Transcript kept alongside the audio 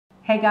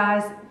Hey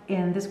guys,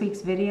 in this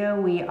week's video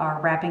we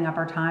are wrapping up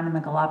our time in the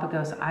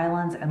Galapagos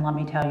Islands, and let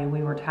me tell you,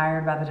 we were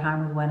tired by the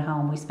time we went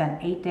home. We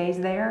spent 8 days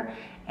there,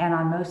 and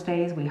on most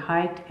days we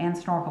hiked and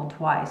snorkeled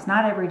twice.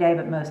 Not every day,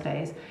 but most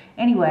days.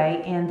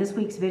 Anyway, in this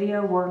week's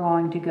video we're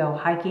going to go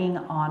hiking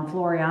on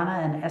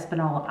Floreana and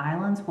Espanola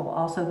Islands. We'll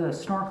also go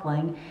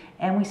snorkeling,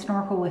 and we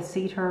snorkel with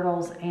sea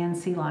turtles and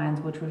sea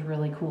lions, which was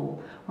really cool.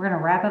 We're going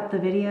to wrap up the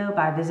video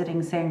by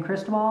visiting San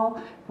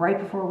Cristobal right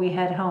before we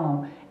head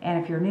home.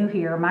 And if you're new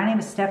here, my name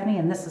is Stephanie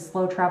and this is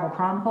Slow Travel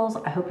Chronicles.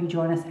 I hope you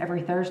join us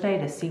every Thursday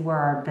to see where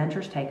our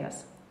adventures take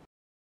us.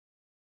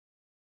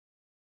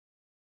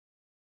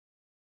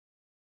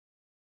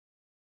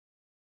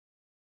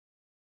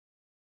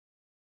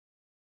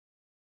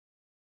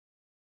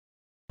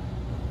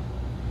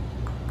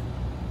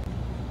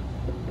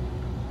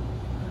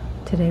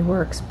 Today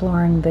we're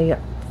exploring the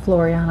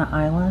Floreana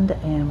Island,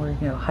 and we're going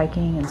to go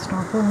hiking and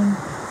snorkeling,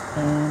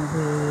 and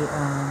we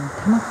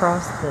come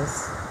across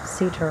this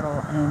sea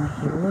turtle, and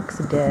he looks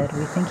dead.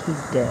 We think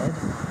he's dead,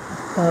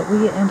 but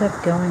we end up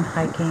going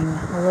hiking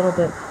a little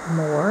bit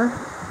more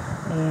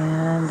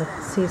and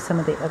see some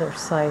of the other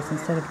sights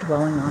instead of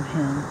dwelling on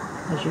him.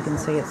 As you can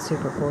see, it's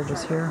super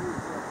gorgeous here.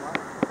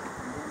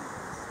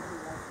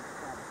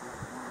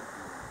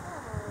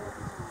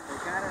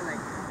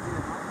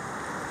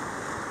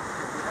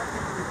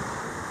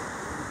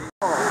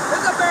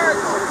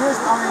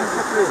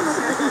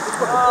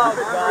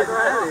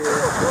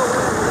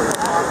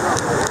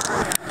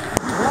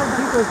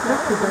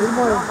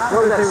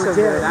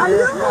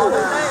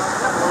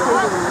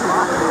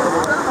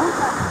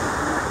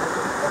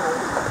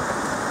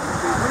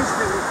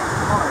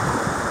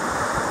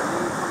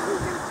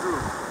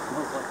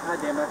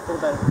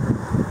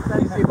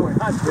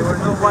 There were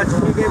no watch.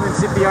 He gave him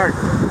CPR. He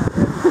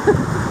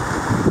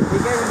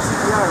gave him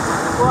CPR.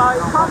 Well, he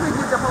probably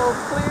did the whole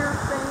clear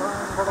thing.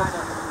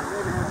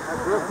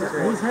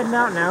 He's heading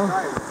out now.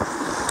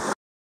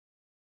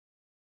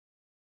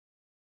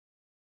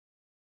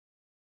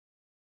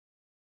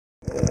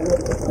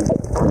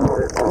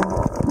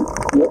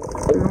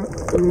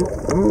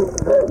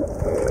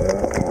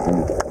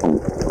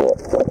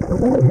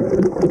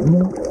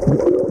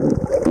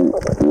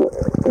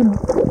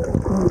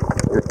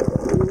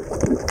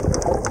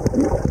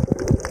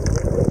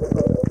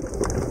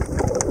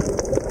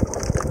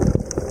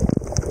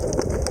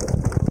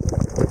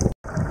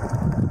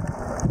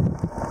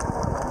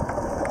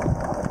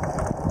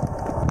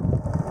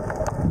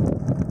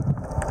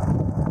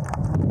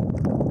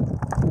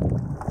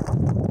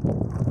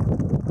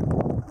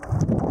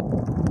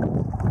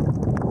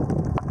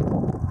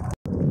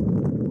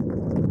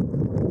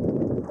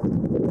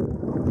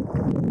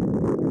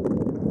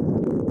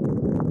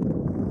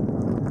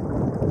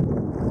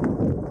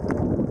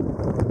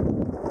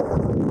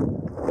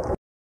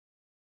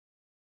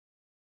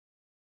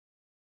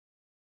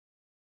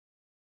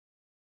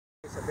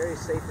 It's a very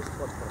safe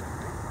spot for them.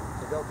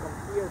 So they'll come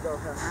here, they'll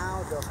have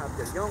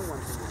their young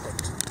ones in the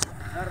section.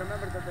 Now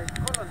remember that the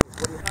colonies,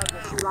 where you have the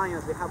sea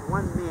lions, they have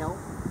one male,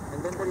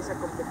 and then there is a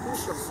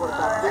competition for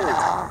that village.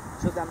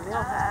 So the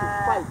male has to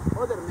fight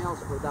other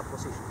males for that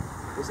position.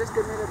 It's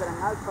estimated that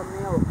an alpha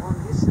male on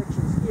these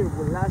sections here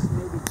will last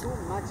maybe 2,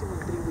 maximum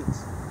 3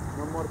 weeks.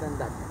 No more than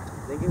that.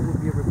 Then it will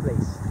be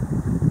replaced.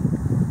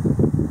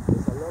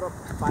 There's a lot of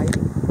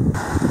fighting.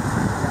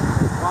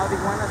 Wild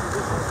iguanas in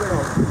this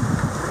world.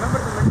 Remember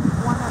the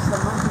iguanas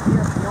are known to be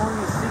the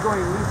only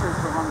seagoing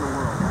lizards around the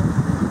world. Right?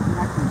 They can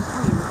actually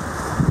swim.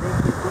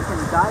 They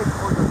can dive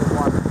under the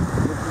water,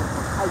 which is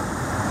for hiking.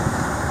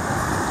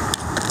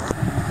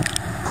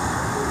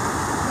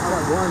 How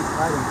about one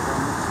fighting for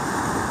me?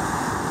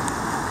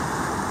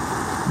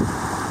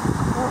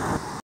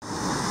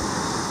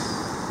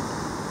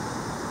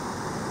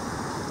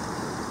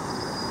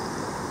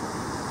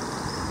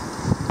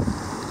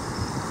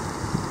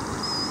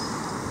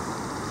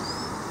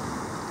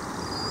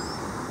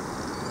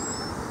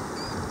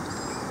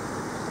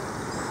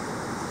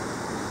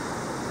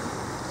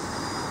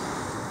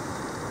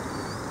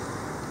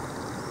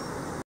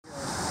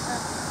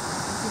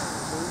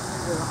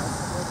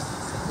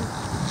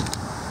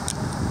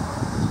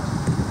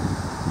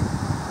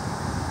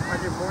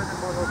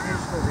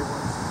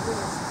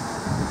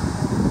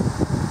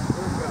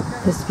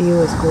 This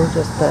view is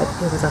gorgeous, but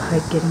it was a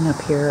hike getting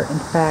up here. In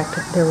fact,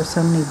 there were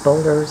so many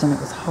boulders and it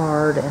was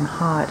hard and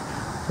hot.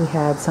 We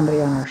had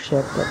somebody on our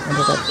ship that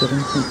ended up getting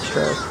heat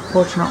stroke.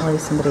 Fortunately,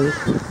 somebody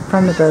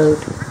from the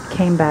boat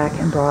came back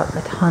and brought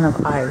a ton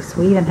of ice.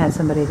 We even had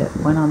somebody that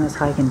went on this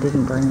hike and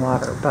didn't bring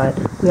water, but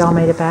we all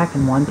made it back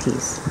in one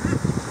piece.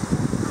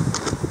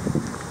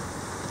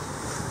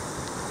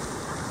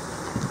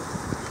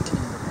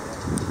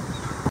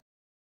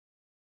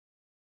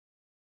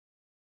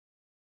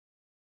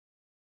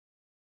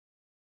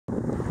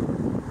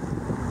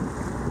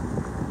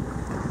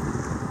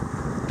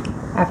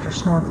 After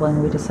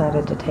snorkeling, we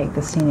decided to take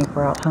the scenic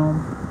route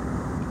home.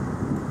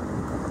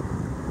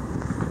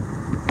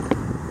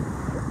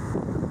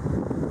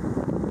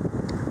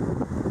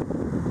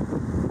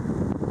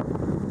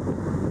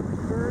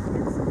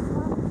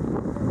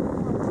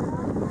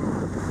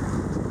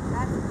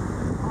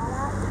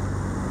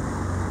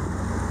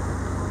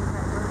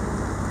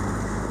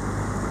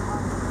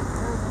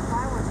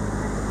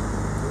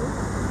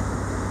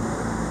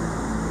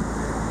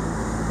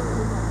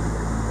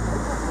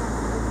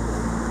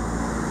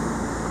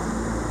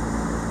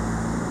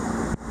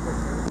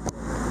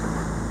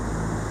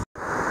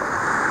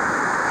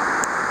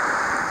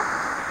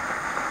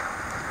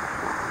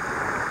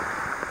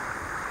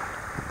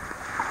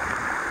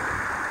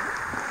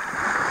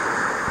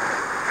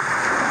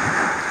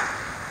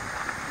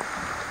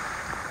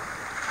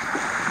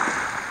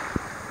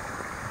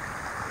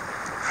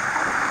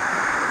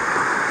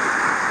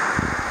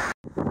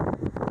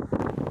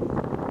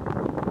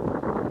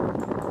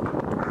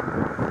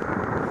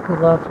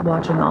 loved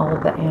watching all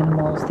of the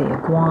animals, the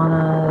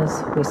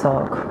iguanas, we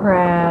saw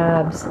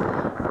crabs,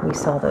 we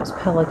saw those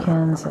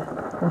pelicans.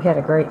 We had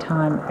a great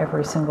time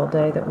every single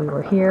day that we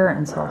were here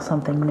and saw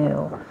something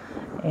new.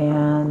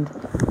 And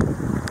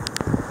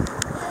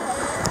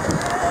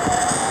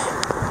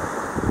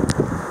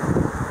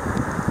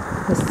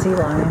the sea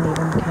lion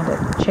even kind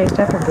of chased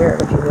after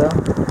Garrett, if you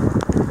will.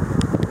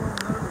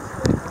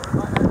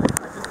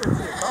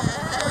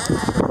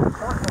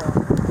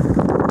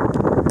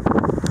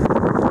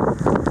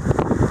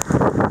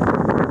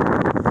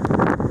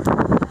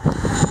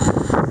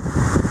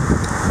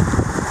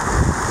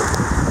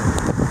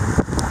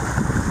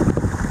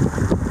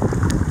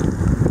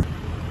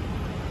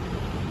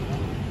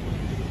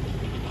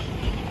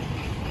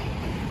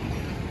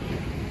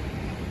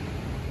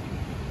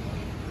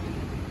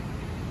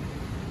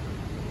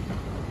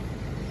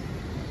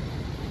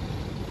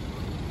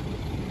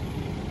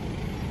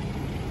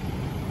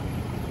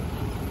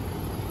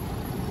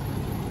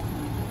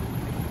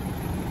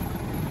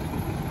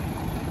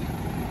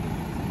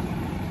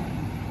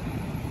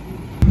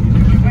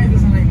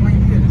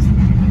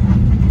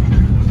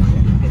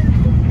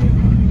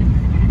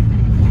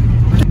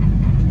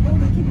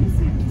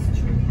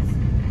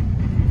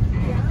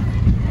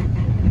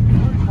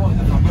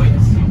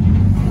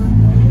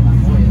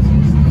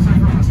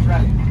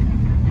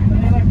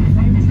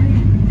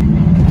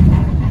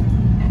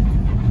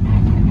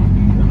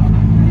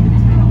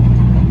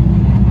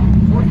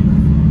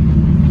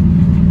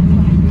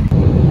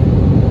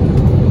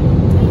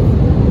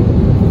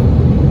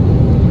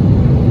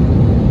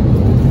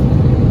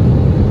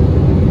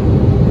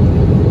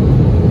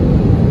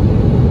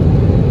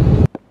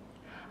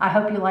 I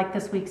hope you liked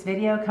this week's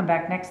video. Come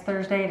back next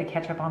Thursday to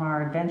catch up on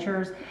our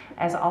adventures.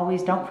 As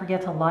always, don't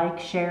forget to like,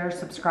 share,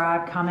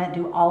 subscribe, comment,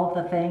 do all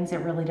of the things. It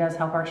really does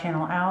help our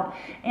channel out.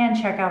 And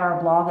check out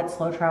our blog at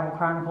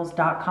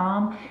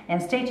slowtravelchronicles.com.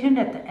 And stay tuned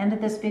at the end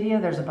of this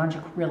video. There's a bunch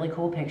of really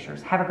cool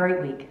pictures. Have a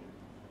great week.